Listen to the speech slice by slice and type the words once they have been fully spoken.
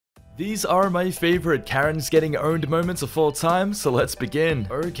These are my favorite Karen's getting owned moments of all time, so let's begin.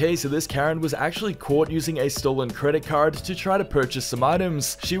 Okay, so this Karen was actually caught using a stolen credit card to try to purchase some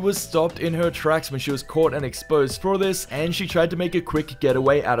items. She was stopped in her tracks when she was caught and exposed for this, and she tried to make a quick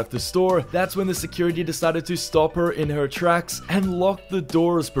getaway out of the store. That's when the security decided to stop her in her tracks and lock the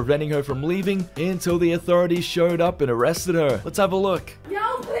doors, preventing her from leaving until the authorities showed up and arrested her. Let's have a look. Yo,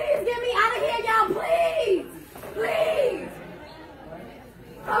 please get me out of here, y'all, please! Please!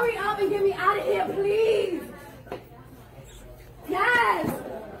 Hurry up and get me out of here, please! Yes!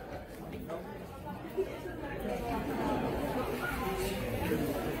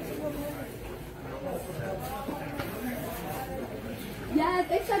 Yes,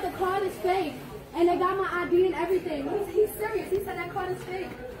 they said the card is fake. And they got my ID and everything. He's serious. He said that card is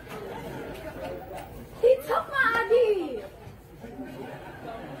fake. He took my ID.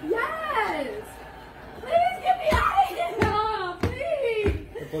 Yes! Please get me out of here! Please!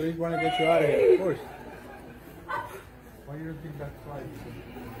 The police want to get you out of here, of course. Why do you think that's right?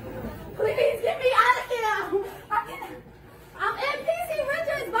 Please get me out of here! I'm in PC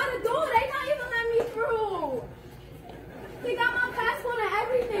Richards by the door. They not even letting me through. They got my passport and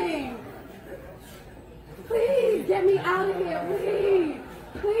everything. Please get me out of here,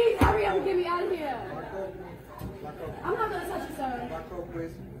 please. Please hurry up and get me out of here. I'm not gonna touch you, sir.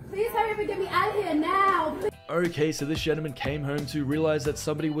 Please hurry up and get me out of here now, please. Okay, so this gentleman came home to realize that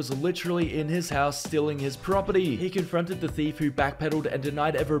somebody was literally in his house stealing his property. He confronted the thief, who backpedaled and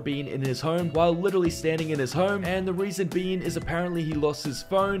denied ever being in his home while literally standing in his home, and the reason being is apparently he lost his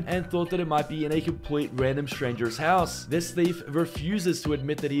phone and thought that it might be in a complete random stranger's house. This thief refuses to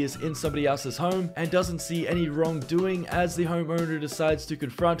admit that he is in somebody else's home and doesn't see any wrongdoing as the homeowner decides to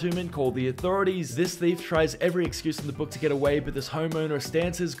confront him and call the authorities. This thief tries every excuse in the book to get away, but this homeowner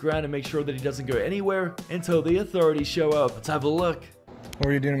stands his ground and makes sure that he doesn't go anywhere until the authorities show up. Let's have a look. What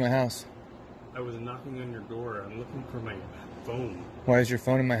were you doing in my house? I was knocking on your door. I'm looking for my phone. Why is your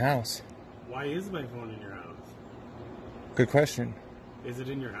phone in my house? Why is my phone in your house? Good question. Is it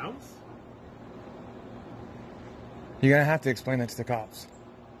in your house? You're gonna have to explain that to the cops.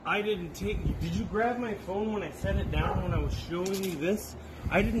 I didn't take... Did you grab my phone when I set it down when I was showing you this?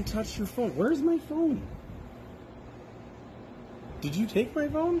 I didn't touch your phone. Where's my phone? Did you take my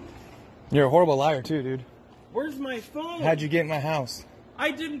phone? You're a horrible liar too, dude. Where's my phone? How'd you get in my house?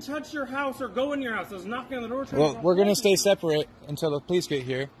 I didn't touch your house or go in your house. I was knocking on the door. Well, we're gonna stay separate until the police get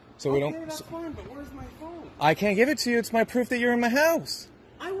here, so we don't... Okay, that's fine, but where's my phone? I can't give it to you. It's my proof that you're in my house.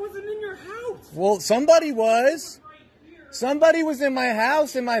 I wasn't in your house. Well, somebody was. Somebody was in my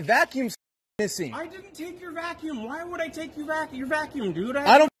house and my vacuum's missing. I didn't take your vacuum. Why would I take your vacuum, dude?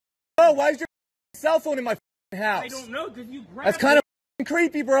 I don't know. Why is your cell phone in my house? I don't know. Did you grab That's kind of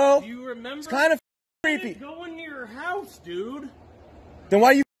creepy, bro. Do you remember? It's kind of creepy. Go into your house, dude. Then why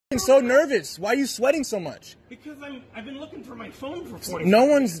are you so nervous? Why are you sweating so much? Because I've been looking for my phone for 40 No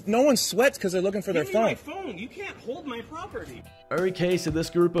one sweats because they're looking for their phone. My phone. You can't hold my property. Okay, so this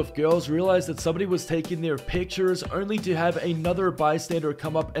group of girls realized that somebody was taking their pictures only to have another bystander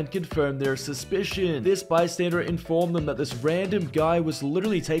come up and confirm their suspicion. This bystander informed them that this random guy was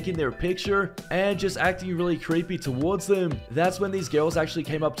literally taking their picture and just acting really creepy towards them. That's when these girls actually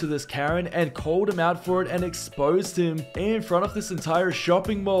came up to this Karen and called him out for it and exposed him in front of this entire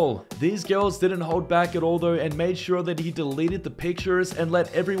shopping mall. These girls didn't hold back at all though and made sure that he deleted the pictures and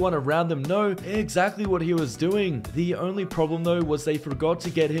let everyone around them know exactly what he was doing. The only problem though was they forgot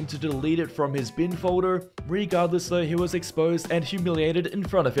to get him to delete it from his bin folder. Regardless though, he was exposed and humiliated in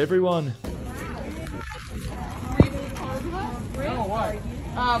front of everyone. Oh, why?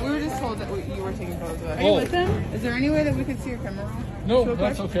 We were just told that you were taking photos of us. Are you with them? Is there any way that we could see your camera roll? No,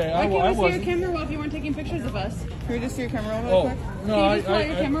 that's okay. Why can't we see your camera roll if you weren't taking pictures of us? Can we just see your camera roll real quick? No, Can you just pull out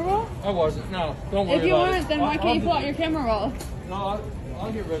your camera roll? I wasn't. No, don't worry If you weren't, then why can't you pull out your camera roll? No,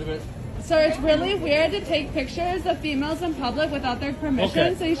 I'll get rid of it. So it's really weird to take pictures of females in public without their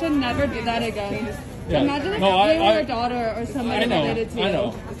permission, so you should never do that again. Yeah. Imagine if you were your daughter or somebody related to you. I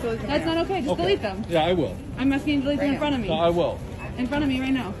know. That's not okay. Just delete them. Yeah, I will. I'm asking you to delete them in front of me. No, I will. In front of me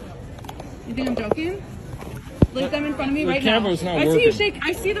right now. You think I'm joking? Delete them in front of me right now. The camera's not I working. see you shake.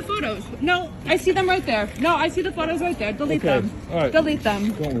 I see the photos. No, I see them right there. No, I see the photos right there. Delete them. All right. Delete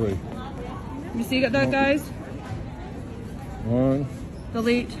them. Don't worry. You see that, guys? One.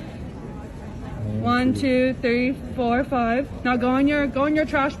 Delete. 1, 2, 3, 4, 5. Now go in your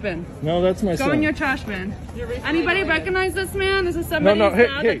trash bin. No, that's my son. Go in your trash bin. Anybody recognize this man? This is somebody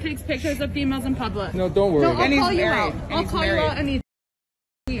that takes pictures of females in public. No, don't worry. No, I'll call you out. I'll call you out and he's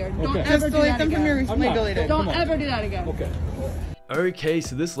weird. Don't ever do that again. Delete them from your Don't ever do that again. Okay. Okay,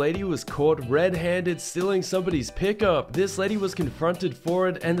 so this lady was caught red-handed stealing somebody's pickup. This lady was confronted for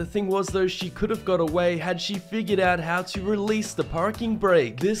it, and the thing was though, she could have got away had she figured out how to release the parking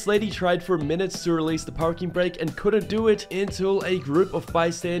brake. This lady tried for minutes to release the parking brake and couldn't do it until a group of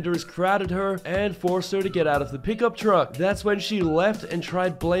bystanders crowded her and forced her to get out of the pickup truck. That's when she left and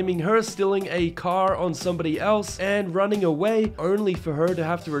tried blaming her stealing a car on somebody else and running away, only for her to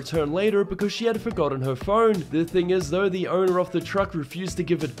have to return later because she had forgotten her phone. The thing is though, the owner of the truck refused to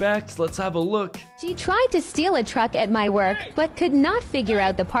give it back, so let's have a look. She tried to steal a truck at my work, but could not figure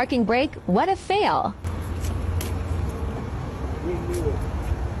out the parking brake. What a fail.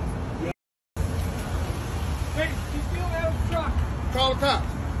 Hey, you still have a truck? Call the cops.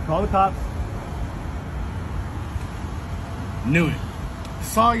 Call the cops. Knew it.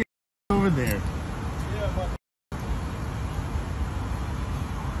 Saw you over there.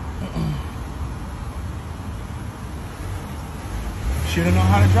 Shouldn't know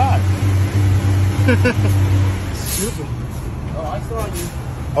how to drive. Stupid. Oh, I saw you.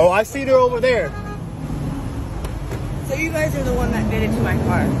 Oh, I see her over there. So you guys are the one that did it to my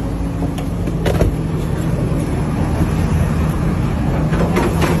car.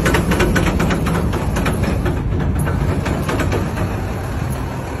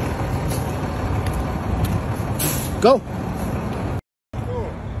 Go.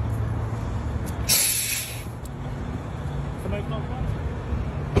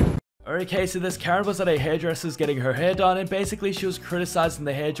 Okay, so this Karen was at a hairdresser's getting her hair done, and basically she was criticizing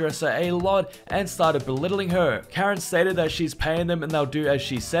the hairdresser a lot and started belittling her. Karen stated that she's paying them and they'll do as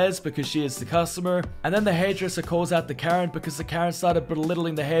she says because she is the customer, and then the hairdresser calls out the Karen because the Karen started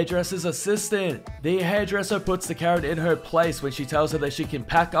belittling the hairdresser's assistant. The hairdresser puts the Karen in her place when she tells her that she can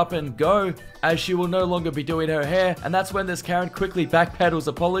pack up and go, as she will no longer be doing her hair, and that's when this Karen quickly backpedals,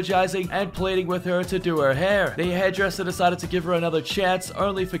 apologizing and pleading with her to do her hair. The hairdresser decided to give her another chance,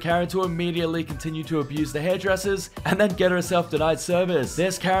 only for Karen to immediately continue to abuse the hairdressers and then get herself denied service.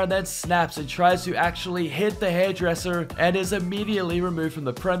 This Karen then snaps and tries to actually hit the hairdresser and is immediately removed from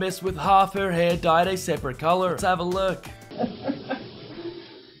the premise with half her hair dyed a separate color. Let's have a look.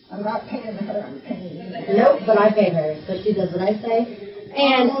 I'm not paying her, I'm paying you. Nope, but I pay her, so she does what I say.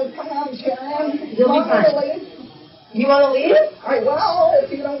 And Oh, come on, Karen. You'll be fine. You want to leave? I will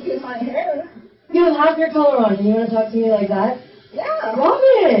if you don't do my hair. You have half your color on, and you want to talk to me like that? Yeah.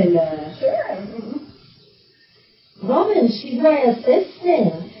 Robin! Sure. Robin, she's my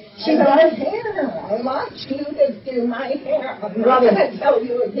assistant. She I does hair. I want you to do my hair. I'm not Robin. going to tell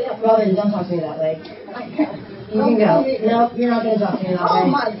you again. Robin, don't talk to me that way. I can't. You can go. No, you're not going to talk to me that way. Oh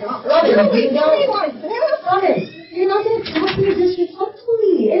my God. Robin, Really? you don't. Like this? Robin, you're not going to talk to me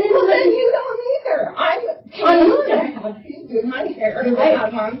disrespectfully. And Well, then you don't either. I'm paying to have you do my hair. You're right. I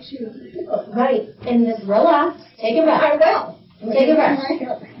want you to do it. Right, and just relax. Take a breath. I will. Take a breath.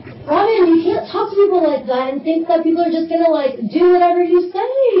 Robin, you can't talk to people like that and think that people are just gonna do whatever you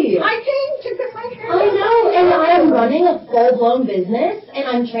say. I came to get my hair. I know, and I am running a full-blown business, and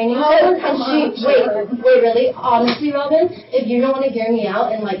I'm training someone, and wait, really, honestly, Robin, if you don't want to hear me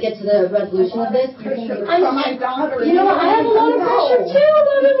out and get to the resolution of this, my daughter. you know what, I have a lot of pressure too,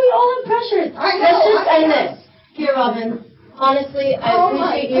 Robin, we all have pressure. Let's just end this. Here, Robin. Honestly, I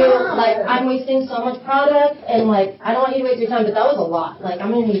appreciate you. I'm wasting so much product, and I don't want you to waste your time, but that was a lot.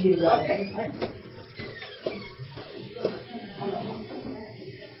 I'm gonna need you to go. Okay.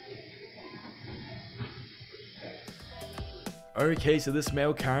 Okay, so this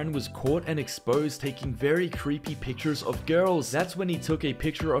male Karen was caught and exposed taking very creepy pictures of girls. That's when he took a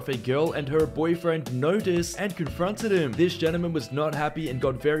picture of a girl and her boyfriend noticed and confronted him. This gentleman was not happy and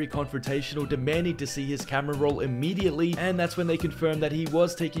got very confrontational, demanding to see his camera roll immediately, and that's when they confirmed that he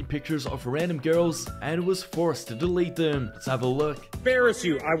was taking pictures of random girls and was forced to delete them. Let's have a look. Embarrass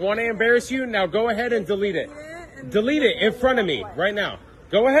you. I want to embarrass you. Now go ahead and delete it. Delete it in front of me right now.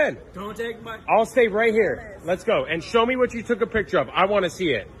 Go ahead. Don't take my... I'll stay right here. Let's go. And show me what you took a picture of. I want to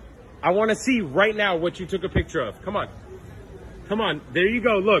see it. I want to see right now what you took a picture of. Come on. Come on. There you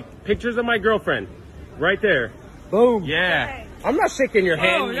go. Look. Pictures of my girlfriend. Right there. Boom. Yeah. I'm not shaking your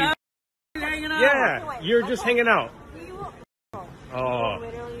hand. Oh, yeah. Hanging out. Yeah. You're just hanging out.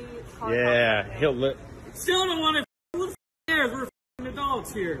 Oh. Yeah. He'll Still don't want to... Who the cares? We're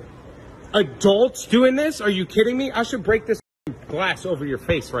adults here. Adults doing this? Are you kidding me? I should break this glass over your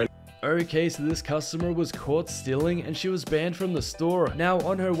face right now. Okay, so this customer was caught stealing and she was banned from the store. Now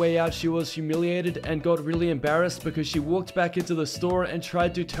on her way out, she was humiliated and got really embarrassed because she walked back into the store and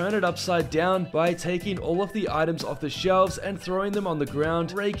tried to turn it upside down by taking all of the items off the shelves and throwing them on the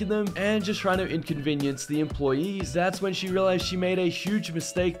ground, breaking them, and just trying to inconvenience the employees. That's when she realized she made a huge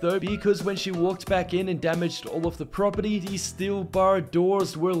mistake though, because when she walked back in and damaged all of the property, the steel bar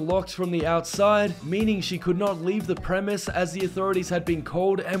doors were locked from the outside, meaning she could not leave the premise as the authorities had been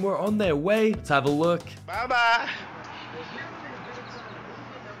called and were on their way. Let's have a look. Bye-bye.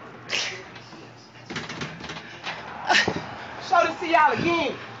 So to see y'all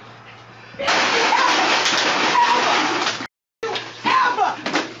again. Ever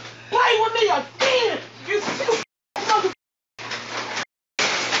play with me again, you stupid mother.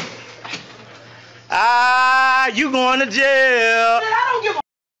 You going to jail. Man, I don't give a.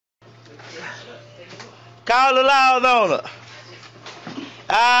 Call the laws on her.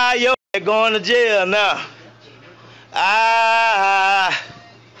 You're going to jail now.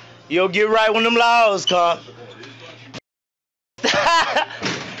 You'll get right when them laws come.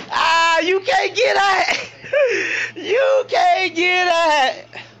 You can't get that. You can't get that.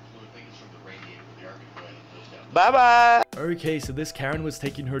 Bye-bye. Okay, so this Karen was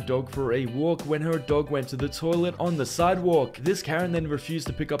taking her dog for a walk when her dog went to the toilet on the sidewalk. This Karen then refused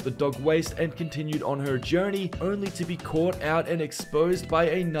to pick up the dog waste and continued on her journey, only to be caught out and exposed by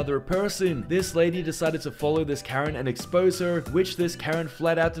another person. This lady decided to follow this Karen and expose her, which this Karen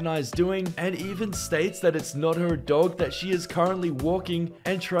flat out denies doing, and even states that it's not her dog that she is currently walking,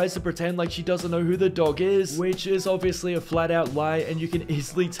 and tries to pretend like she doesn't know who the dog is, which is obviously a flat out lie, and you can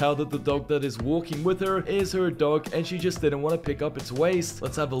easily tell that the dog that is walking with her is her dog, and she just didn't want to pick up its waste.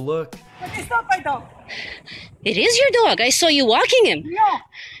 Let's have a look. It's not my dog. It is your dog. I saw you walking him. No.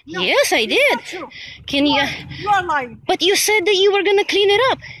 Yes, I did. Not true. Can you? You are lying. But you said that you were gonna clean it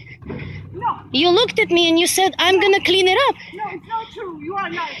up. No. You looked at me and you said, "I'm gonna clean it up." No, it's not true. You are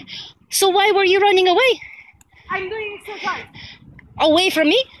lying. So why were you running away? I'm doing exercise. Away from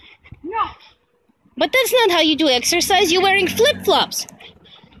me? No. But that's not how you do exercise. You're wearing flip-flops.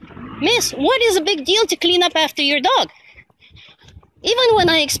 Miss, what is a big deal to clean up after your dog? Even when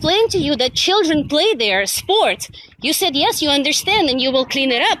I explained to you that children play their sport, you said yes, you understand and you will clean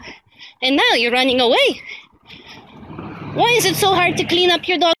it up. And now you're running away. Why is it so hard to clean up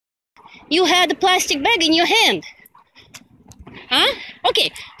your dog? You had a plastic bag in your hand. Huh? Okay,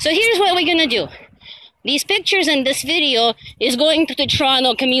 so here's what we're gonna do. These pictures and this video is going to the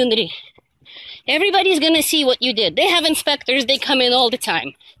Toronto community. Everybody's gonna see what you did. They have inspectors, they come in all the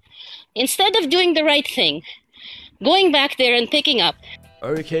time. Instead of doing the right thing, going back there and picking up.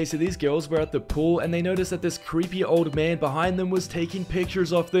 Okay, so these girls were at the pool and they noticed that this creepy old man behind them was taking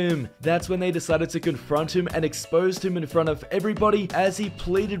pictures of them. That's when they decided to confront him and exposed him in front of everybody as he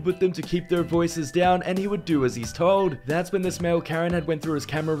pleaded with them to keep their voices down and he would do as he's told. That's when this male Karen had went through his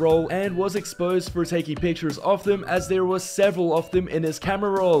camera roll and was exposed for taking pictures of them, as there were several of them in his camera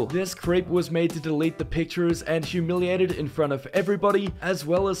roll. This creep was made to delete the pictures and humiliated in front of everybody, as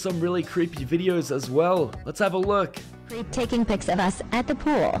well as some really creepy videos as well. Let's have a look. Taking pics of us at the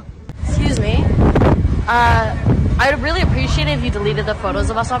pool. Excuse me. I'd really appreciate it if you deleted the photos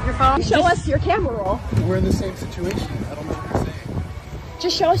of us off your phone. Show us your camera roll. We're in the same situation. I don't know what you're saying.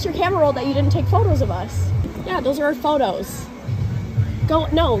 Just show us your camera roll that you didn't take photos of us. Yeah, those are our photos. Go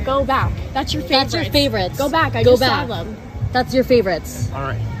back. That's your favorites. That's your favorites. Go back. I just saw them. That's your favorites. All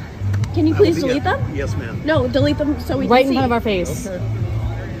right. Can you please delete them? Yes, ma'am. No, delete them so we can see. Right in front of our face. Okay.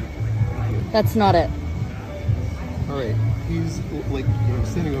 That's not it. All right. He's like, you're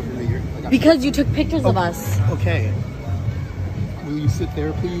standing over me. Because you took pictures of us. Okay. Will you sit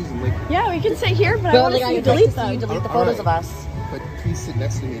there, please? And like. Yeah, we can sit here, but I want to see you delete them. You delete the photos of us. But please sit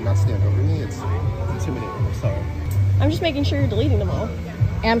next to me and not stand over me. It's intimidating. I'm sorry. I'm just making sure you're deleting them all.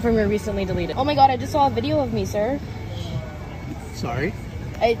 And from your recently deleted. Oh my god, I just saw a video of me, sir. Sorry?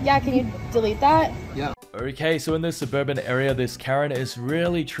 Yeah, can you delete that? Yeah. Okay, so in this suburban area, this Karen is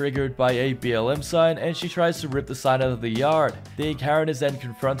really triggered by a BLM sign and she tries to rip the sign out of the yard. The Karen is then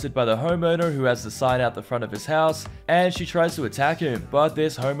confronted by the homeowner who has the sign out the front of his house and she tries to attack him, but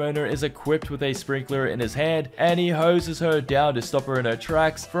this homeowner is equipped with a sprinkler in his hand and he hoses her down to stop her in her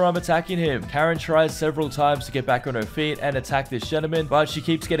tracks from attacking him. Karen tries several times to get back on her feet and attack this gentleman, but she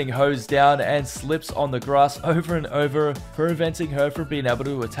keeps getting hosed down and slips on the grass over and over, preventing her from being able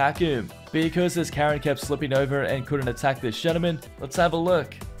to attack him. Because this Karen kept slipping over and couldn't attack this gentleman, let's have a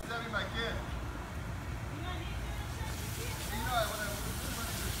look.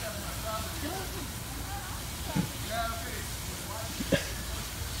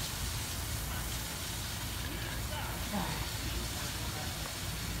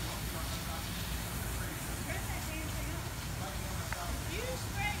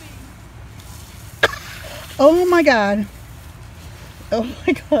 Oh my god. Oh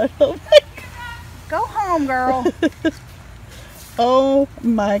my god. Oh my god. Go home, girl. Oh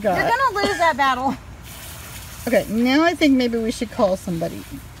my god. You're gonna lose that battle. Okay, now I think maybe we should call somebody.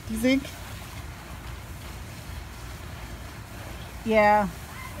 Do you think? Yeah.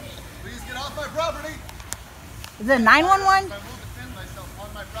 Please get off my property. Is it 911? I will defend myself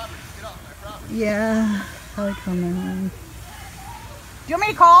on my property. Get off my property. Yeah. Probably call 911. Do you want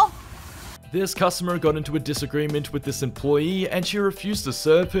me to call? This customer got into a disagreement with this employee and she refused to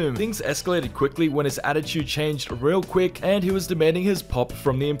serve him. Things escalated quickly when his attitude changed real quick and he was demanding his pop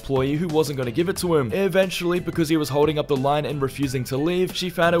from the employee who wasn't going to give it to him. Eventually, because he was holding up the line and refusing to leave, she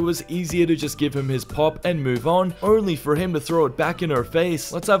found it was easier to just give him his pop and move on, only for him to throw it back in her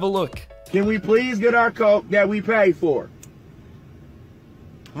face. Let's have a look. Can we please get our Coke that we paid for?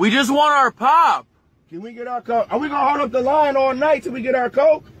 We just want our pop. Can we get our Coke? Are we going to hold up the line all night till we get our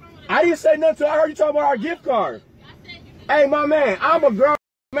Coke? I didn't say nothing. I heard you talking about our gift card. Hey, my man, I'm a grown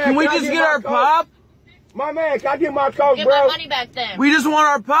man. Can we just get our pop? My man, can I get my Coke, Get bro? my money back then. We just want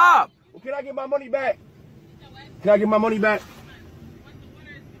our pop. Well, can I get my money back? Can I get my money back?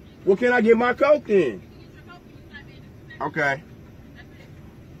 Well, can I get my Coke then? Okay.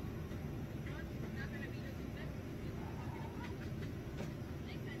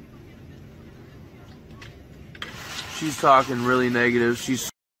 She's talking really negative. She's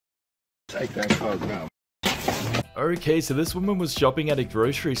take that Coke now. Okay, so this woman was shopping at a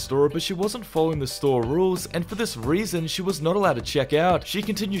grocery store, but she wasn't following the store rules, and for this reason, she was not allowed to check out. She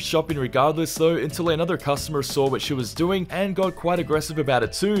continued shopping regardless though, until another customer saw what she was doing and got quite aggressive about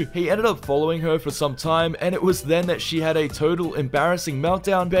it too. He ended up following her for some time, and it was then that she had a total embarrassing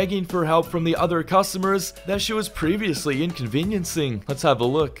meltdown, begging for help from the other customers that she was previously inconveniencing. Let's have a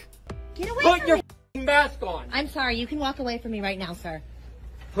look. Get away Put from your me. mask on. I'm sorry, you can walk away from me right now, sir.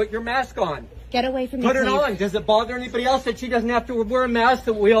 Put your mask on. Get away from me, Put it please. on. Does it bother anybody else that she doesn't have to wear a mask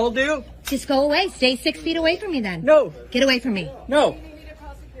that we all do? Just go away. Stay 6 feet away from me then. No. Get away from me. No.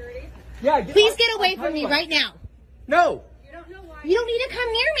 Yeah. Please get away from me right now. No. You don't need to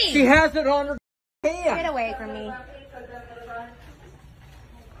come near me. She has it on her hand. Get away from me.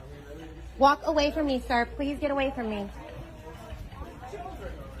 Walk away from me, sir. Please get away from me.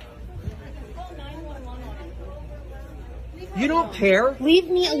 You don't care. Leave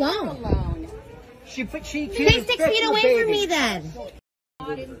me alone. She Stay 6 feet away from me then.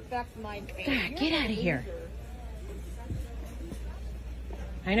 God, get out of here.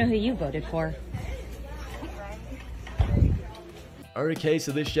 I know who you voted for. Okay,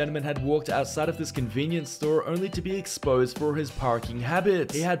 so this gentleman had walked outside of this convenience store only to be exposed for his parking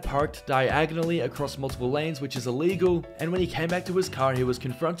habits. He had parked diagonally across multiple lanes, which is illegal, and when he came back to his car, he was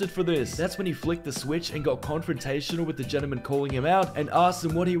confronted for this. That's when he flicked the switch and got confrontational with the gentleman calling him out and asked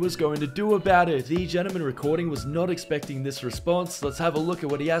him what he was going to do about it. The gentleman recording was not expecting this response. Let's have a look at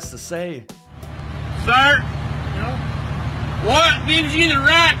what he has to say. Sir, what gives you the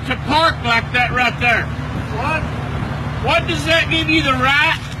right to park like that right there? What does that give you the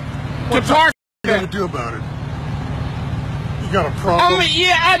right to park? What are you going to do about it? You got a problem? I mean,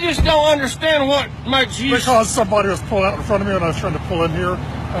 yeah, I just don't understand what makes you... Because somebody was pulling out in front of me and I was trying to pull in here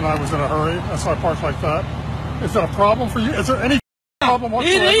and I was in a hurry, and so I parked like that. Is that a problem for you? Is there any problem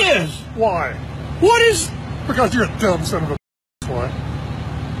whatsoever? It is. Why? What is... Because you're a dumb son of a bitch. Why?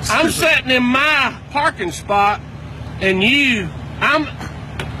 I'm sitting in my parking spot and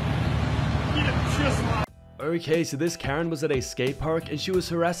Okay, so this Karen was at a skate park and she was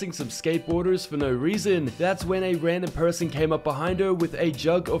harassing some skateboarders for no reason. That's when a random person came up behind her with a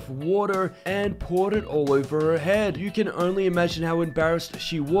jug of water and poured it all over her head. You can only imagine how embarrassed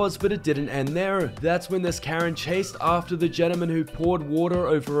she was, but it didn't end there. That's when this Karen chased after the gentleman who poured water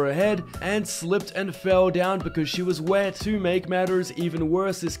over her head and slipped and fell down because she was wet. To make matters even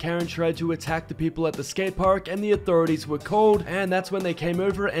worse, this Karen tried to attack the people at the skate park and the authorities were called, and that's when they came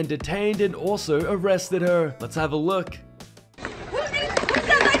over and detained and also arrested her. Let's have a look. Who says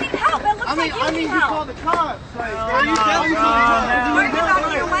I need help? It looks like you need help. Call the cops. Like, We're just out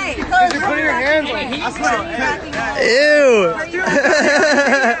of your way. Because you're putting your hands on me.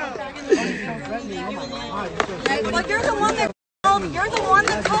 Well, you're the one that called. You're the one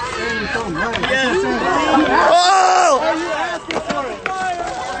that called me. Yes. Whoa! You asking for it.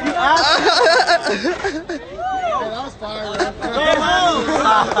 You asking for it. Yeah, that was fire, man.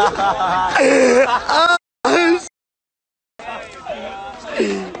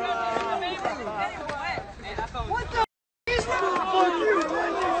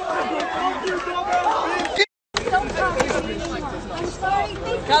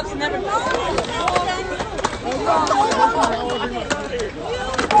 Cops never.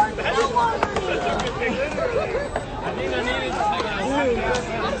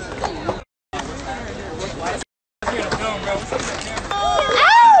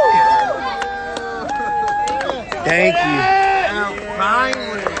 Thank you.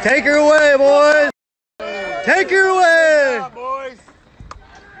 Finally. Take her away, boys. Take her away.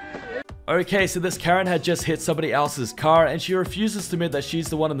 Okay, so this Karen had just hit somebody else's car and she refuses to admit that she's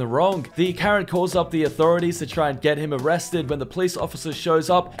the one in the wrong. The Karen calls up the authorities to try and get him arrested when the police officer shows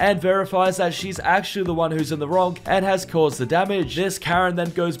up and verifies that she's actually the one who's in the wrong and has caused the damage. This Karen then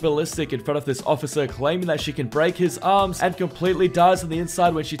goes ballistic in front of this officer, claiming that she can break his arms, and completely dies on the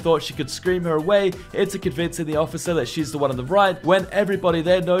inside when she thought she could scream her way into convincing the officer that she's the one in the right when everybody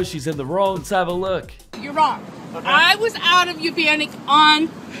there knows she's in the wrong. Let's have a look. You're wrong. Okay. I was out of Ubanic on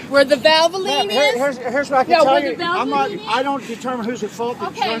where the Valvoline is. Here's what I can tell you. I don't determine who's at fault. The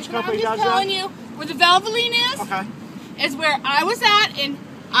insurance company does that. I'm just telling you where the Valvoline is. Is where I was at, and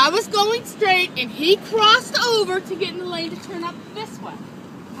I was going straight, and he crossed over to get in the lane to turn up this way,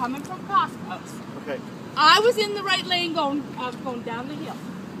 coming from Costco's. Okay. I was in the right lane going down the hill,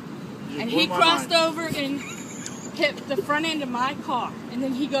 and he crossed over and hit the front end of my car, and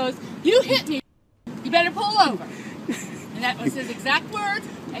then he goes, "You hit me. You better pull over." And that was his exact words,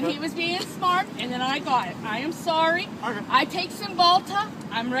 and he was being smart, and then I got it. I am sorry. Okay. I take some Volta.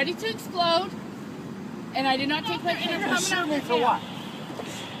 I'm ready to explode, and I did not take my interview. Sue me for what?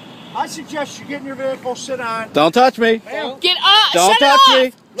 I suggest you get in your vehicle, sit down. Don't touch me. Get up. Don't touch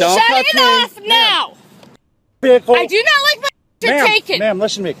me. Don't touch me. Shut it off now. Vehicle. I do not like my taken. Ma'am,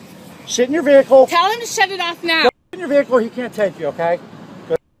 listen to me. Sit in your vehicle. Tell him to shut it off now. Go in your vehicle. He can't take you, okay?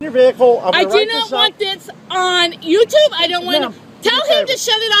 Your vehicle. I do not want this on YouTube. I don't want to. Tell him to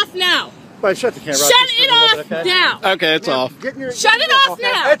shut it off now. But shut the camera. Shut it off now. Okay, it's off. Shut it off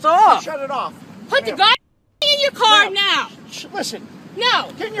now. It's off. Shut it off. Put the guy in your car now. Listen.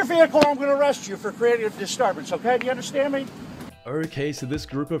 No. Get in your vehicle. I'm going to arrest you for creative disturbance. Okay? Do you understand me? Okay, so this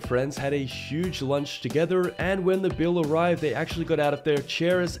group of friends had a huge lunch together, and when the bill arrived, they actually got out of their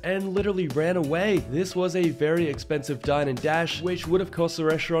chairs and literally ran away. This was a very expensive dine and dash, which would have cost the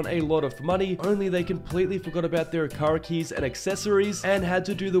restaurant a lot of money, only they completely forgot about their car keys and accessories and had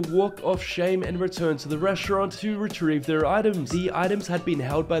to do the walk of shame and return to the restaurant to retrieve their items. The items had been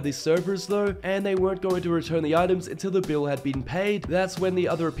held by the servers though, and they weren't going to return the items until the bill had been paid. That's when the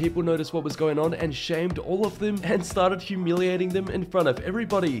other people noticed what was going on and shamed all of them and started humiliating them in front of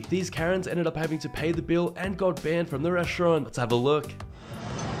everybody. These Karens ended up having to pay the bill and got banned from the restaurant. Let's have a look. They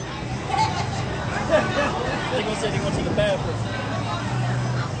gonna say they went to the bathroom.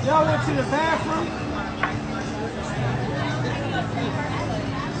 Y'all went to the bathroom?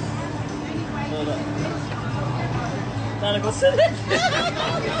 Hold up. Now to go sit there.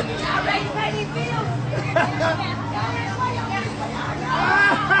 Y'all ready to pay these bills?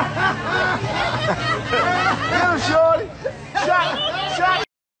 Get him, shorty. Shot.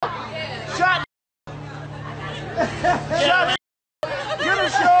 Get him,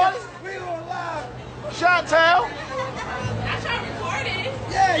 shorty. Shot tail. That's how recorded.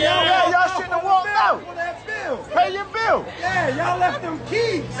 Yeah, y'all shouldn't have walked out. Pay your bill. Yeah, y'all left them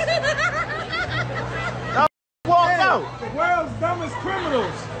keys. Y'all walked out. The world's dumbest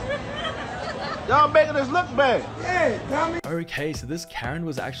criminals. Y'all making us look bad. Hey, dummy. Okay, so this Karen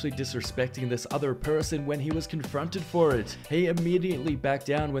was actually disrespecting this other person when he was confronted for it. He immediately backed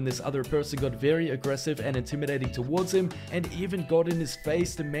down when this other person got very aggressive and intimidating towards him and even got in his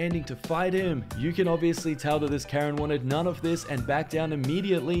face demanding to fight him. You can obviously tell that this Karen wanted none of this and backed down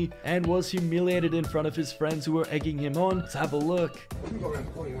immediately and was humiliated in front of his friends who were egging him on. Let's have a look. You go around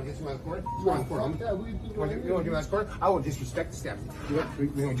the corner. You want to get around the corner? You want the corner? You want to get around the corner? I will disrespect the staff. You want to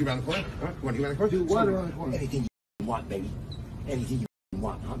get around the corner? Huh? You want to get around the corner? Do what around the corner? Anything you want, baby. Anything you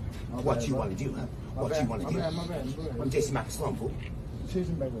want, huh? What you want to do, huh? What you want to do. I'm Jason Michael Sloan, fool.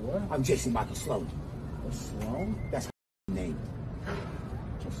 Jason Michael what? I'm Jason Michael Sloan. Sloan? That's my name.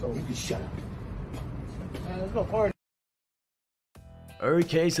 So you can shut up. Let's go party.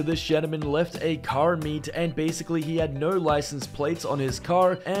 Okay, so this gentleman left a car meet and basically he had no license plates on his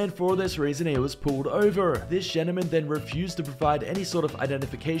car, and for this reason he was pulled over. This gentleman then refused to provide any sort of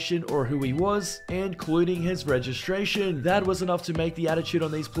identification or who he was, including his registration. That was enough to make the attitude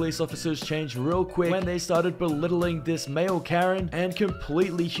on these police officers change real quick when they started belittling this male Karen and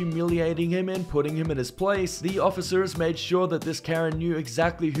completely humiliating him and putting him in his place. The officers made sure that this Karen knew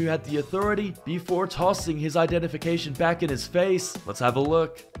exactly who had the authority before tossing his identification back in his face. Let's have a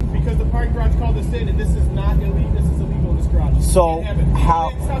look. Because the parking garage called us in, and this is not illegal. This is illegal in this garage. So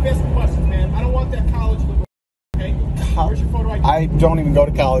how? Stop asking questions, man. I don't want that college look. Okay. Where's your photo ID? I don't even go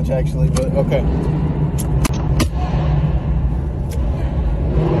to college, actually, but okay. You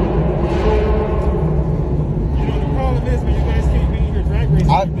know the problem is when you guys can't be in your drag racing.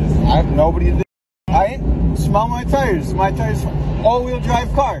 I have nobody to do. I smell my tires. My tires, all-wheel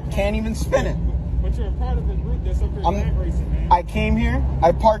drive car. Can't even spin it. But you're a part of a group that's up here drag racing, man. I came here,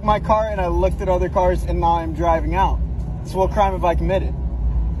 I parked my car, and I looked at other cars, and now I'm driving out. So what crime have I committed?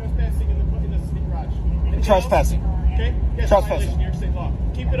 Trespassing in the city garage. Trespassing. Okay? Yes, Trespassing. New York State law.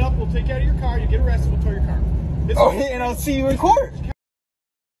 Keep it up. We'll take you out of your car. You get arrested. We'll tow your car. And I'll see you in court.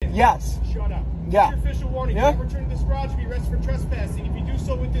 Yes. Shut up. Yeah. It's your official warning. Yeah. If you return to this garage, you'll be arrested for trespassing. If you do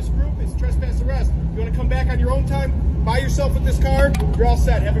so with this group, it's trespass arrest. If you want to come back on your own time, by yourself with this car, you're all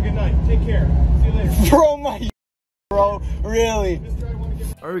set. Have a good night. Take care. See you later. Bro, bro, really?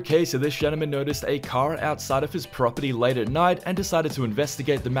 Okay, so this gentleman noticed a car outside of his property late at night and decided to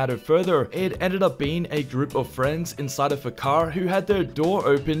investigate the matter further. It ended up being a group of friends inside of a car who had their door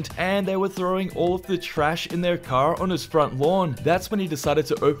opened and they were throwing all of the trash in their car on his front lawn. That's when he decided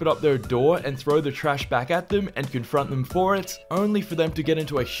to open up their door and throw the trash back at them and confront them for it, only for them to get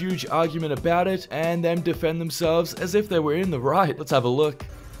into a huge argument about it and them defend themselves as if they were in the right. Let's have a look.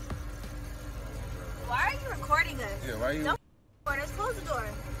 Why are you recording us? Yeah, why are you? Don't record us. Close the door.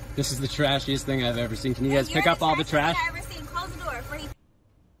 This is the trashiest thing I've ever seen. Can you guys pick up all the trash? I've ever seen. Close the door before he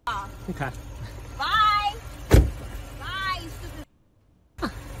off. Okay. Bye. Bye, you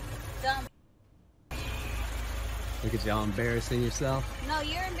stupid dumb. Look at y'all embarrassing yourself. No,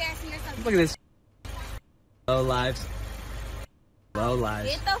 you're embarrassing yourself. Look at this. Low lives. Low lives.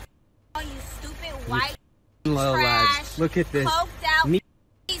 Get the you stupid white Low trash. lives. Look at this. Coked out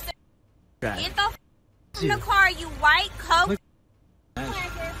piece of Get the from the car, you white coke.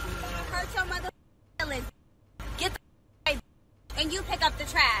 Hurt your mother feelings. Get the and you pick up the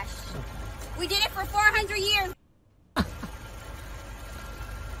trash. We did it for 400 years.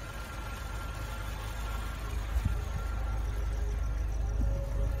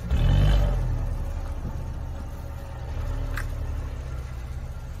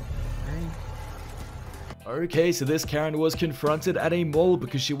 Okay, so this Karen was confronted at a mall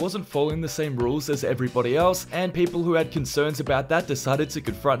because she wasn't following the same rules as everybody else, and people who had concerns about that decided to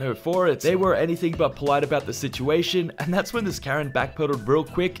confront her for it. They were anything but polite about the situation, and that's when this Karen backpedaled real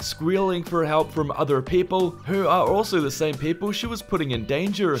quick, squealing for help from other people, who are also the same people she was putting in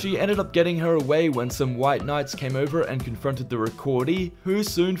danger. She ended up getting her away when some white knights came over and confronted the recordee, who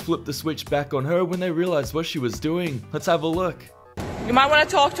soon flipped the switch back on her when they realized what she was doing. Let's have a look. You might want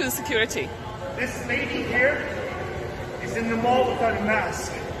to talk to the security. This lady here is in the mall without a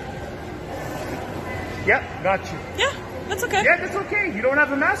mask. Yep, got you. Yeah, that's okay. Yeah, that's okay. You don't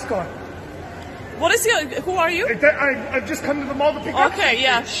have a mask on. What is your, who are you? I've just come to the mall to pick up. Okay,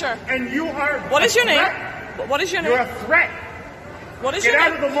 yeah, sure. And you are What is your name? threat. What is your name? You're a threat. What is Get your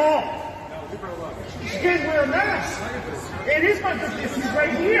out name? of the mall. You can't wear a mask. It is my business. He's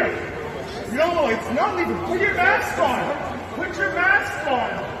right here. No, it's not legal. Put your mask on. Put your mask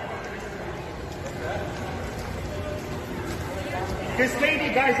on. This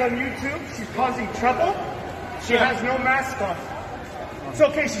lady, guys, on YouTube, she's causing trouble. She has no mask on. It's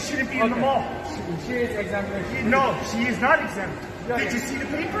okay, she shouldn't be in the mall. She is exempt. No, she is not exempt. Did you see the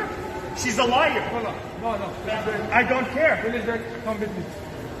paper? She's a liar. No. I don't care. Come with me.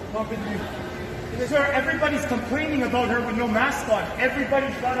 Come with me. Sir, everybody's complaining about her with no mask on.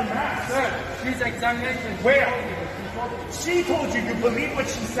 Everybody's got a mask. Sir, she's examination. Where? She told you. You believe what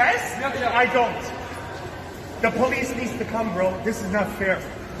she says? Yeah. I don't. The police needs to come, bro. This is not fair.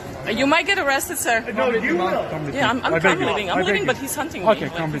 You might get arrested, sir. No, you will. Yeah, I'm leaving. I'm leaving, but he's hunting me. Okay,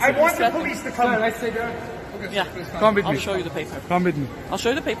 come with me. I want the police to come. Sir, let's say there. Yeah. Come with me. I'll show you the paper. Come with me. I'll show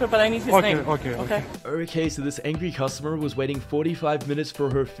you the paper, but I need his name. Okay. Okay, so this angry customer was waiting 45 minutes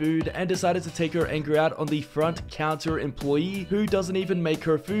for her food and decided to take her anger out on the front counter employee who doesn't even make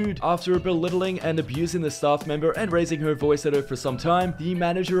her food. After belittling and abusing the staff member and raising her voice at her for some time, the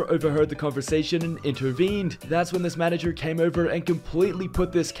manager overheard the conversation and intervened. That's when this manager came over and completely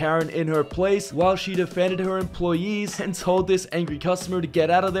put this Karen in her place while she defended her employees and told this angry customer to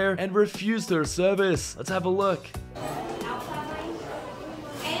get out of there and refused her service. Let's have a look.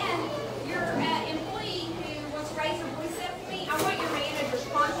 And your employee who wants to raise her voice up to me, I want your manager's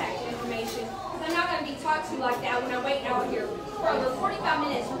contact information. Because I'm not going to be talked to like that when I'm waiting out here for over 45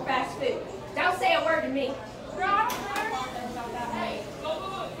 minutes for fast food. Don't say a word to me.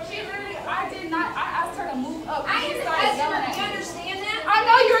 I did not. I asked her to move up. I am the customer. Do you understand that? I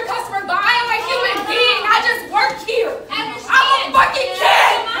know you're a customer, but I am a human being. I just work here. I'm a fucking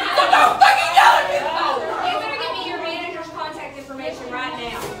kid. So don't fucking yell at me. You better give me your manager's contact information right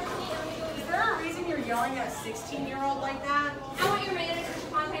now. Is there a reason you're yelling at a 16-year-old like that? I want your manager's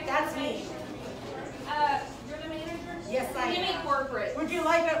contact That's me. information. You're the manager? Yes, I am. Give me corporate. Would you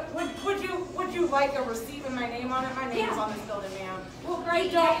like a receipt with my name on it? My name is on this building, ma'am. Well, great.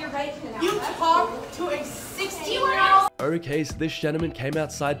 You got your vaping out. You talk to a 16-year-old. Okay, so this gentleman came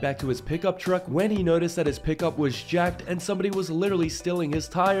outside back to his pickup truck when he noticed that his pickup was jacked and somebody was literally stealing his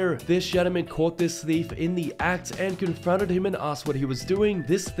tire. This gentleman caught this thief in the act and confronted him and asked what he was doing.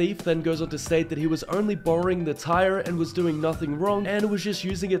 This thief then goes on to state that he was only borrowing the tire and was doing nothing wrong and was just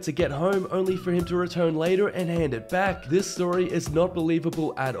using it to get home, only for him to return later and hand it back. This story is not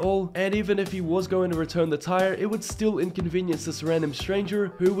believable at all, and even if he was going to return the tire, it would still inconvenience this random stranger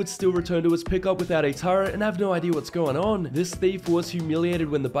who would still return to his pickup without a tire and have no idea what's going on. This thief was humiliated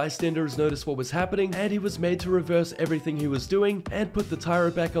when the bystanders noticed what was happening, and he was made to reverse everything he was doing and put the tire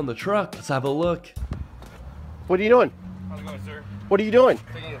back on the truck. Let's have a look. What are you doing? How's it going, sir? What are you doing?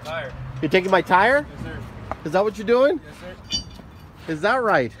 Taking a tire. You're taking my tire? Yes, sir. Is that what you're doing? Yes, sir. Is that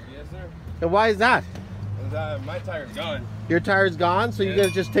right? Yes, sir. And why is that? My tire's gone. Your tire's gone, so you're gonna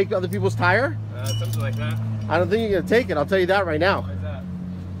just take other people's tire? Something like that. I don't think you're gonna take it. I'll tell you that right now. Why is that?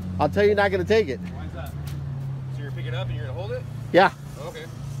 I'll tell you you're not gonna take it. Why is that? So you're picking it up and you're gonna hold it? Yeah. Oh, okay.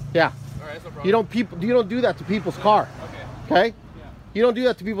 Yeah. All right, that's no problem. You don't do that to people's car. Okay. Okay? Yeah. You don't do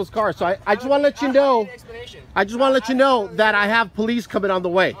that to people's cars. So I just want to let you know. I just want to let you know that I have police coming on the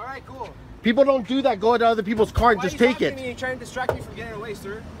way. All right, cool. People don't do that. Go into other people's car and just take it. You're trying to distract me from getting away,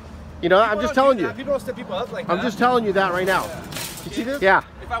 sir. You know, I'm just telling you. People don't step people up like that. I'm just telling you that right now. Yeah. You see this? Yeah.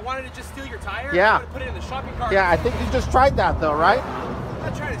 If I wanted to just steal your tire, yeah. I would put it in the shopping cart. Yeah, I think you just tried that though, right? I'm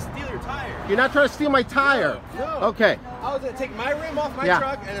not trying to steal your tire. You're not trying to steal my tire. No. Okay. I was gonna take my rim off my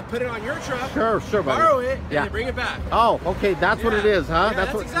truck and then put it on your truck. Sure, buddy. Borrow it and then bring it back. Oh, okay. That's what it is, huh? Yeah,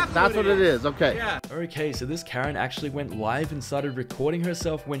 that's what it is. Okay. Yeah. Okay, so this Karen actually went live and started recording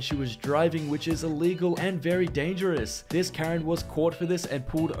herself when she was driving, which is illegal and very dangerous. This Karen was caught for this and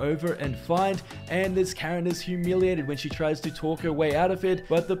pulled over and fined, and this Karen is humiliated when she tries to talk her way out of it,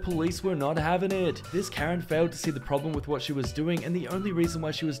 but the police were not having it. This Karen failed to see the problem with what she was doing, and the only reason why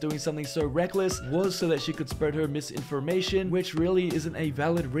she was doing something so reckless was so that she could spread her misinformation, which really isn't a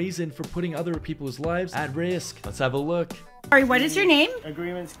valid reason for putting other people's lives at risk. Let's have a look. Sorry, what is your name?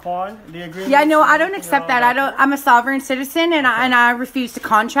 Agreement's Quan. The agreement. Yeah, no, I don't accept that. I'm a sovereign citizen, and I refuse to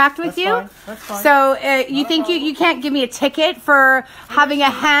contract with you. Fine. That's fine. So you think you can't give me a ticket for having a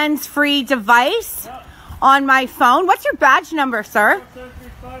hands-free device on my phone? What's your badge number, sir? Go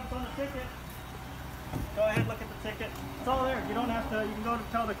ahead, look at the ticket. It's all there. You don't have to. You can go to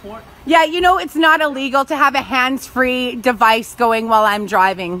tell the court. Yeah, you know it's not illegal to have a hands-free device going while I'm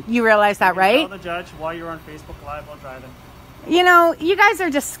driving. You realize that, right? Tell the judge while you're on Facebook Live while driving. You know, you guys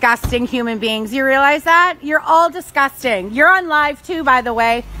are disgusting human beings. You realize that? You're all disgusting. You're on live too, by the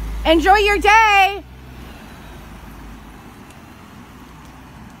way. Enjoy your day.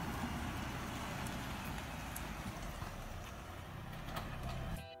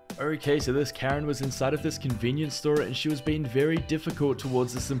 Okay, so this Karen was inside of this convenience store and she was being very difficult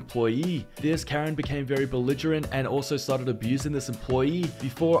towards this employee. This Karen became very belligerent and also started abusing this employee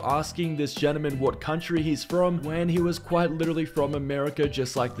before asking this gentleman what country he's from when he was quite literally from America,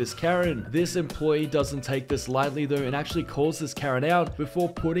 just like this Karen. This employee doesn't take this lightly though and actually calls this Karen out before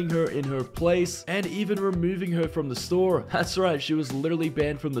putting her in her place and even removing her from the store. That's right, she was literally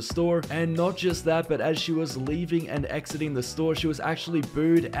banned from the store, and not just that, but as she was leaving and exiting the store, she was actually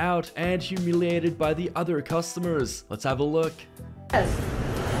booed out and humiliated by the other customers. Let's have a look. Yes.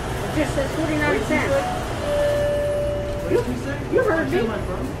 It just says 49 cents. You heard me.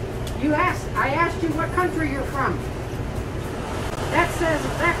 I asked you what country you're from. That says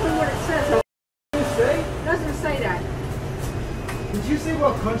exactly what it says. It doesn't say that. Did you say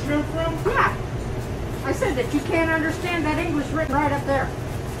what country I'm from? Yeah. I said that you can't understand that English written right up there.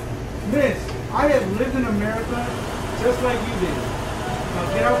 Miss, I have lived in America just like you did. Now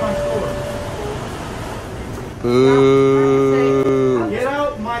get out my store. Boo. Get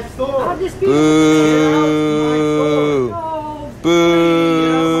out my store. I'll just be Boo.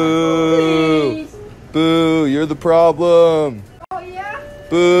 Boo. Boo. You're the problem. Oh yeah?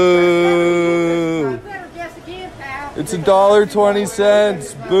 Boo. It's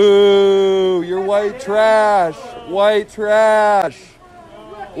 $1.20. Boo. You're white trash. White trash.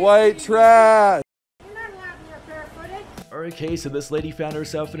 White trash. Okay, so this lady found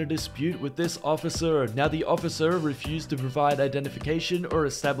herself in a dispute with this officer. Now the officer refused to provide identification or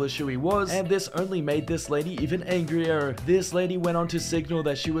establish who he was, and this only made this lady even angrier. This lady went on to signal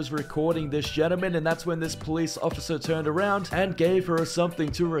that she was recording this gentleman, and that's when this police officer turned around and gave her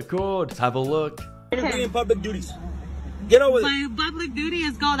something to record. Let's have a look. Okay. Public duties. Get over there. My public duty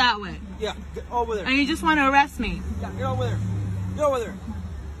is go that way. Yeah, get over there. And you just want to arrest me. Yeah, get over there. Get over there.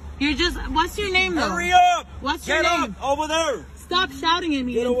 You're just, what's your name though? Hurry up! What's your name? Up, over there! Stop shouting at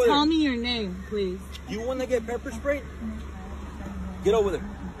me and tell me your name, please. You want to get pepper sprayed? Get over there.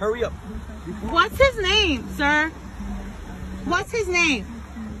 Hurry up. What's his name, sir? What's his name?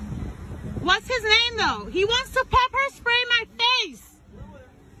 What's his name though? He wants to pepper spray my face.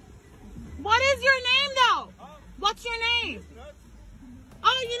 What is your name though? What's your name?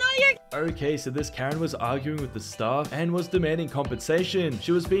 Oh, you know you're... Okay, so this Karen was arguing with the staff and was demanding compensation.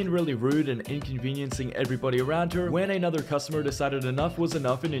 She was being really rude and inconveniencing everybody around her when another customer decided enough was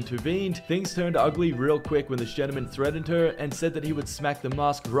enough and intervened. Things turned ugly real quick when this gentleman threatened her and said that he would smack the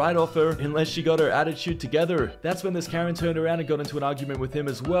mask right off her unless she got her attitude together. That's when this Karen turned around and got into an argument with him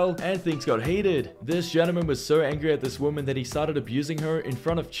as well, and things got heated. This gentleman was so angry at this woman that he started abusing her in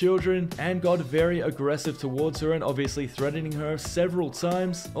front of children and got very aggressive towards her and obviously threatening her several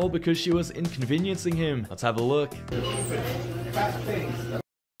times, all because she was inconveniencing him. Let's have a look. Really?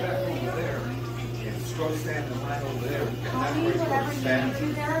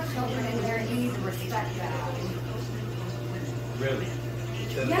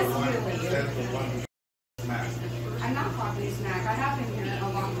 Yes, really. I'm not talking smack. I have been here a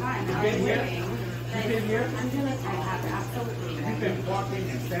long time. You've been here? You've been here? I'm gonna. I have, absolutely. You've been walking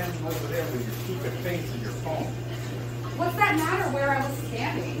and standing over there with your stupid face and your phone. What's that matter where I was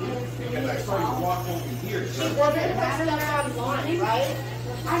standing? Because I saw you walk over here. She wasn't online, right?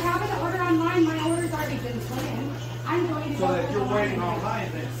 I haven't ordered online. My order's already been put in. I'm going to. So that you're waiting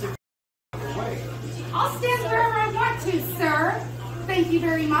online, then 6 away. I'll stand wherever I want to, sir. Thank you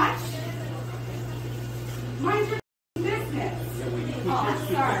very much. Mind your business. Oh,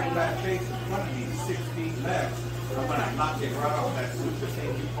 sorry. That face in front of me 6 feet left. I'm going to knock it right off that super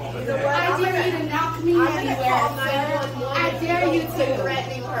thing you call it. I dare you to knock me anywhere, sir. I dare you to.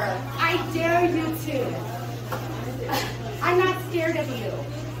 I dare you to. I'm not scared of you.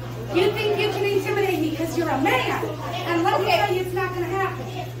 You think you can intimidate me because you're a man. And let me tell you, it's not going to happen.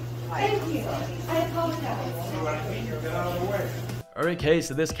 Thank you. I apologize. Get out of the way. Okay,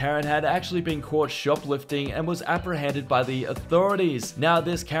 so this Karen had actually been caught shoplifting and was apprehended by the authorities. Now,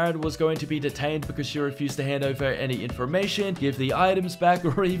 this Karen was going to be detained because she refused to hand over any information, give the items back,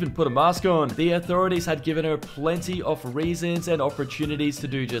 or even put a mask on. The authorities had given her plenty of reasons and opportunities to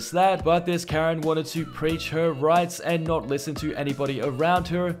do just that, but this Karen wanted to preach her rights and not listen to anybody around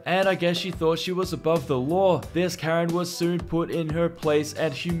her, and I guess she thought she was above the law. This Karen was soon put in her place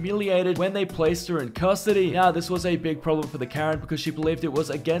and humiliated when they placed her in custody. Now, this was a big problem for the Karen because she believed it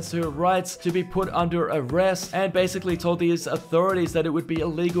was against her rights to be put under arrest and basically told these authorities that it would be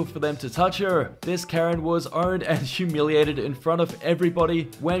illegal for them to touch her. This Karen was owned and humiliated in front of everybody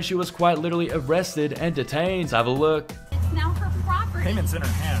when she was quite literally arrested and detained. Let's have a look. It's now her property. Payment's in her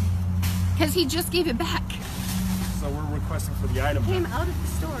hand. Because he just gave it back. So we're requesting for the item. He came out of the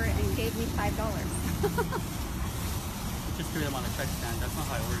store and gave me $5. Just threw them on a check stand. That's not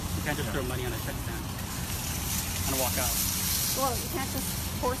how it works. You can't just throw money on a check stand and walk out. Well, you can't just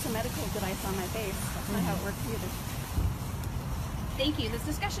force a medical device on my face. That's not how it works either. Thank you. This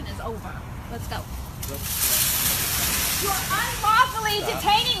discussion is over. Let's go. You're unlawfully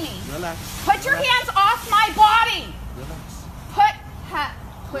detaining me. Relax. Put your hands off my body. Relax. Put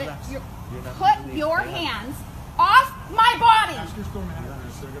your hands off my body.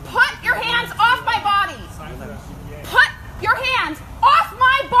 Put your hands off my body. Put your hands off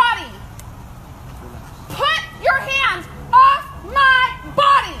my body. Put your hands off my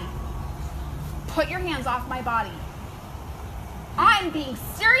body. Put your hands off my body. I'm being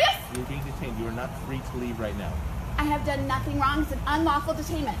serious. You're being detained. You are not free to leave right now. I have done nothing wrong. It's an unlawful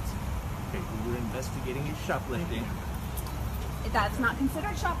detainment. Okay, we're investigating your shoplifting. That's not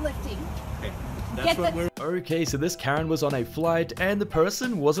considered shoplifting. Okay, that's what we're... Okay, so this Karen was on a flight and the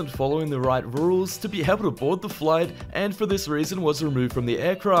person wasn't following the right rules to be able to board the flight, and for this reason was removed from the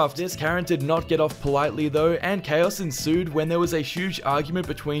aircraft. This Karen did not get off politely though, and chaos ensued when there was a huge argument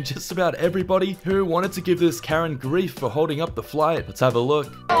between just about everybody who wanted to give this Karen grief for holding up the flight. Let's have a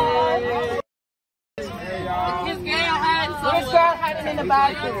look. Hiding in the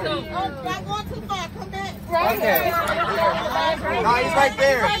bathroom. Not going too far. Come back. Right here. No, he's right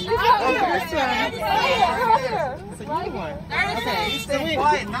there. Okay, he's staying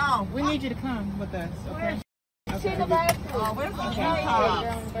quiet now. We need you to come with us, okay? Where's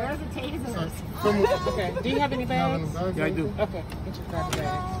the tasers? Okay. Do you have any bags? Yeah, I do. Okay. Get your grab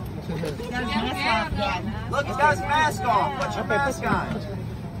bag. Look, he's got his mask on. Put your mask on.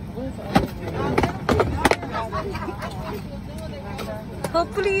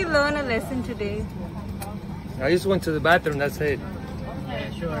 Hopefully you learn a lesson today. I just went to the bathroom, that's it.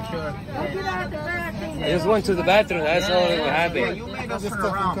 Yeah, sure. I just went to the bathroom, that's all that happened. You made us turn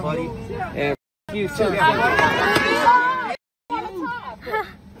around, buddy. And you too.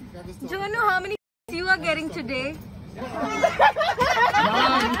 Do you know how many you are getting today?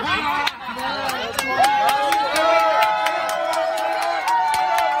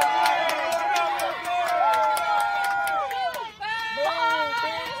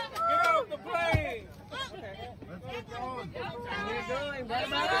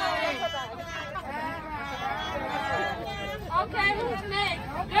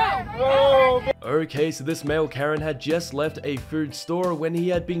 Okay, so this male Karen had just left a food store when he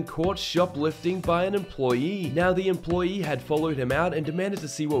had been caught shoplifting by an employee. Now, the employee had followed him out and demanded to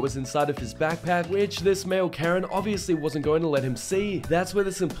see what was inside of his backpack, which this male Karen obviously wasn't going to let him see. That's where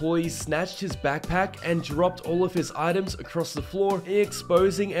this employee snatched his backpack and dropped all of his items across the floor,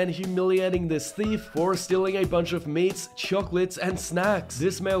 exposing and humiliating this thief for stealing a bunch of meats, chocolates, and snacks.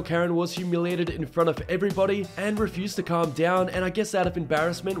 This male Karen was humiliated in front of everybody and refused to calm down, and I guess out of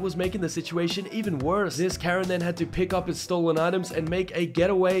embarrassment was making the situation even worse. This Karen then had to pick up his stolen items and make a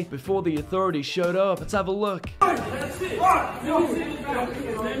getaway before the authorities showed up. Let's have a look. That's it. Let me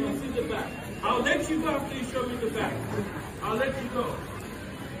see the back. I'll let you go after you show me the back. I'll let you go.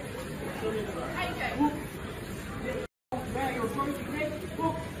 Show me the back.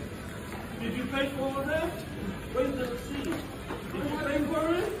 Did you pay for all of that? Where's the receipt? Did you pay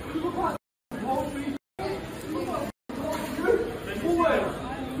for it?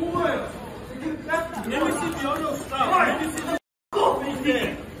 Let me see the other stuff. Let me see the stuff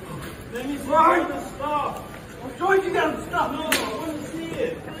there. Let me see the other stuff. I'm showing you guys the stuff. No, I want to see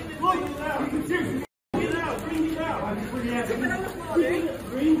it. Look it out. Bring it out. Bring it out.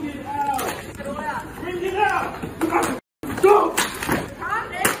 Bring it out. Bring it out. Go.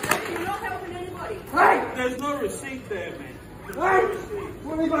 You're not helping anybody. Hey. There's no receipt there, man. There's no receipt.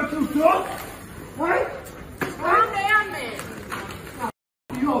 What are you going to do, dog? Hey. Calm down, man.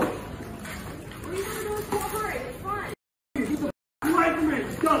 Yo. What are you going to do with cooperate? It's fine. It's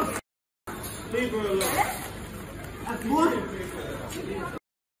done. Leave her alone. That's one.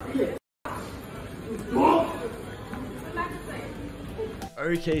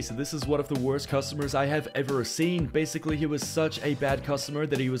 Okay, so this is one of the worst customers I have ever seen. Basically, he was such a bad customer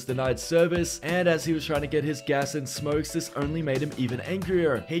that he was denied service, and as he was trying to get his gas and smokes, this only made him even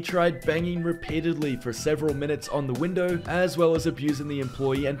angrier. He tried banging repeatedly for several minutes on the window, as well as abusing the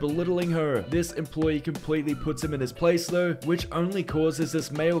employee and belittling her. This employee completely puts him in his place though, which only causes this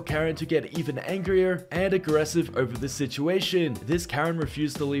male Karen to get even angrier and aggressive over the situation. This Karen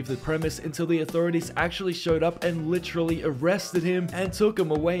refused to leave the premise until the authorities actually showed up and literally arrested him and took him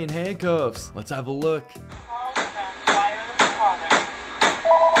away in handcuffs. Let's have a look. Sell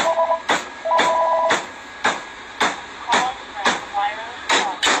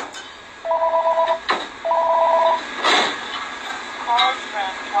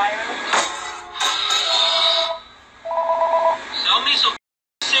me some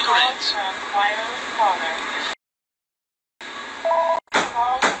cigarettes.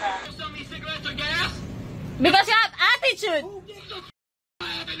 Sell me cigarettes or gas? Because you have attitude. I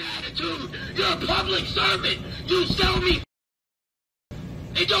have an attitude. You're a public servant. You sell me.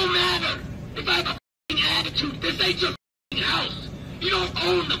 It don't matter if I have a attitude. This ain't your house. You don't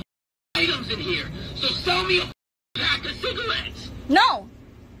own the items in here. So sell me a pack of cigarettes. No.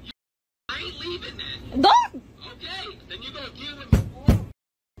 I ain't leaving then. Don't. Okay, then you're gonna deal with me.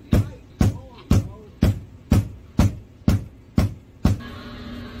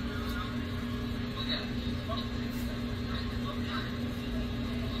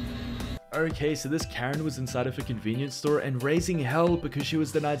 Okay, so this Karen was inside of a convenience store and raising hell because she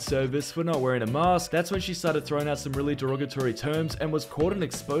was denied service for not wearing a mask. That's when she started throwing out some really derogatory terms and was caught and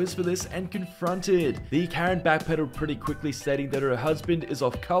exposed for this and confronted. The Karen backpedaled pretty quickly, stating that her husband is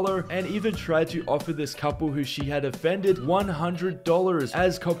off color, and even tried to offer this couple who she had offended $100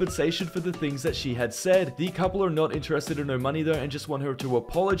 as compensation for the things that she had said. The couple are not interested in her money though and just want her to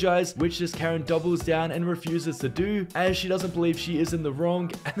apologize, which this Karen doubles down and refuses to do, as she doesn't believe she is in the wrong,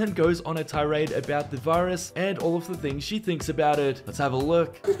 and then goes on a tirade about the virus and all of the things she thinks about it. Let's have a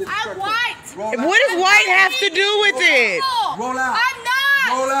look. I'm white. What does white have to do with it? Roll out. I'm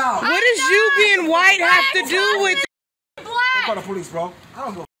not. Roll out. What does you being white have to do with it? Black. Call the police, bro. I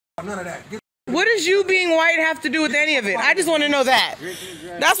don't give a none of that. What does you being white have to do with any of it? I just want to know that.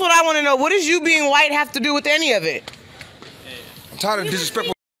 That's what I want to know. What does you being white have to do with any of it? I'm tired of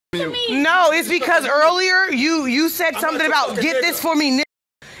disrespectful you. No, it's because earlier you said something about get this for me,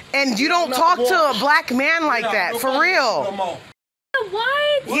 and you don't talk to a black man like that, for real.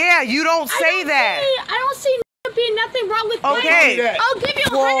 What? Yeah, you don't say that. I don't see being nothing wrong with okay. Black. I'll give you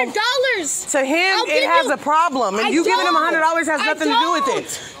 $100. To him, it has a problem, and you giving him $100 has nothing to do with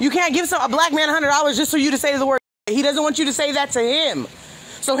it. You can't give a black man $100 just for you to say the word. He doesn't want you to say that to him.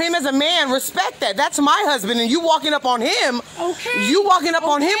 So him as a man, respect that. That's my husband, and you walking up on him. Okay. You walking up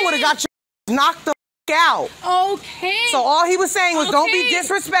on him would have got you knocked the out. Okay. So all he was saying was, don't be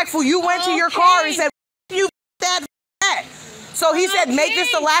disrespectful. You went to your car and said, you that. So he said, make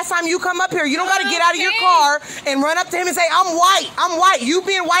this the last time you come up here. You don't got to get out of your car and run up to him and say, I'm white. I'm white. You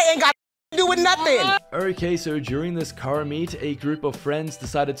being white ain't got do with nothing. Okay, so during this car meet, a group of friends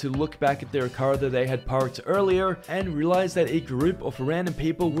decided to look back at their car that they had parked earlier and realized that a group of random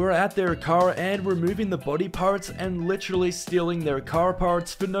people were at their car and were moving the body parts and literally stealing their car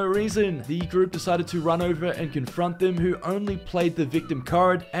parts for no reason. The group decided to run over and confront them, who only played the victim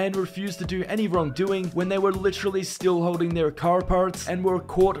card and refused to do any wrongdoing when they were literally still holding their car parts and were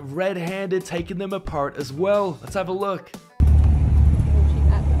caught red-handed taking them apart as well. Let's have a look.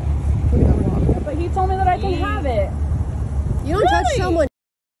 But he told me that I can have it. You don't touch someone.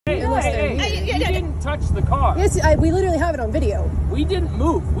 Hey, you didn't touch the car. Yes, we literally have it on video. We didn't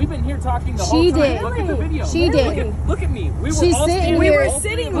move. We've been here talking the whole time. Did. Look at the video. She did. Look at me. We were She's all sitting standing here. We were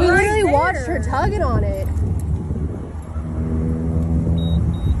sitting We right literally there. watched her tugging on it.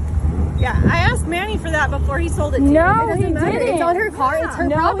 Yeah, I asked Manny for that before he sold it to you. No, it doesn't matter. It's on her car. It's her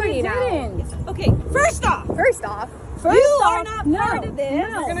No, property he now. didn't. Okay, first off, you are not part of this. No.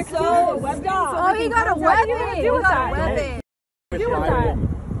 You're gonna stop. Oh, he got a weapon. What are you gonna do with that? Do with that?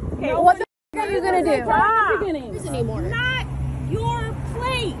 Okay, what the f are you gonna do? It's anymore. Not your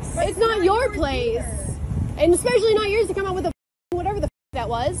place. It's not your place, and especially not yours to come out with a whatever the that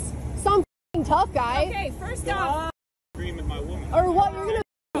was. Some tough guy. Okay, first off. Or what? You're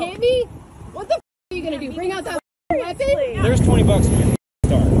gonna hit me? What the are you gonna do? Bring out that weapon? There's 20 bucks for you.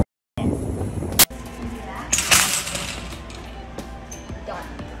 Start.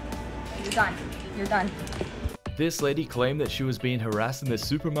 You're done. You're done. This lady claimed that she was being harassed in the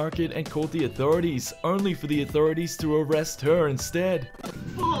supermarket and called the authorities, only for the authorities to arrest her instead.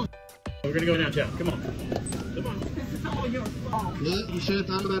 We're gonna go now, Jeff. Come on. Come on. This is all your fault. Yeah, you should have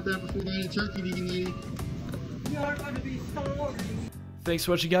thought about that before buying a turkey, vegan lady. You're gonna be sorry. Thanks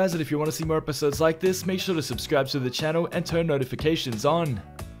for watching, guys, and if you want to see more episodes like this, make sure to subscribe to the channel and turn notifications on.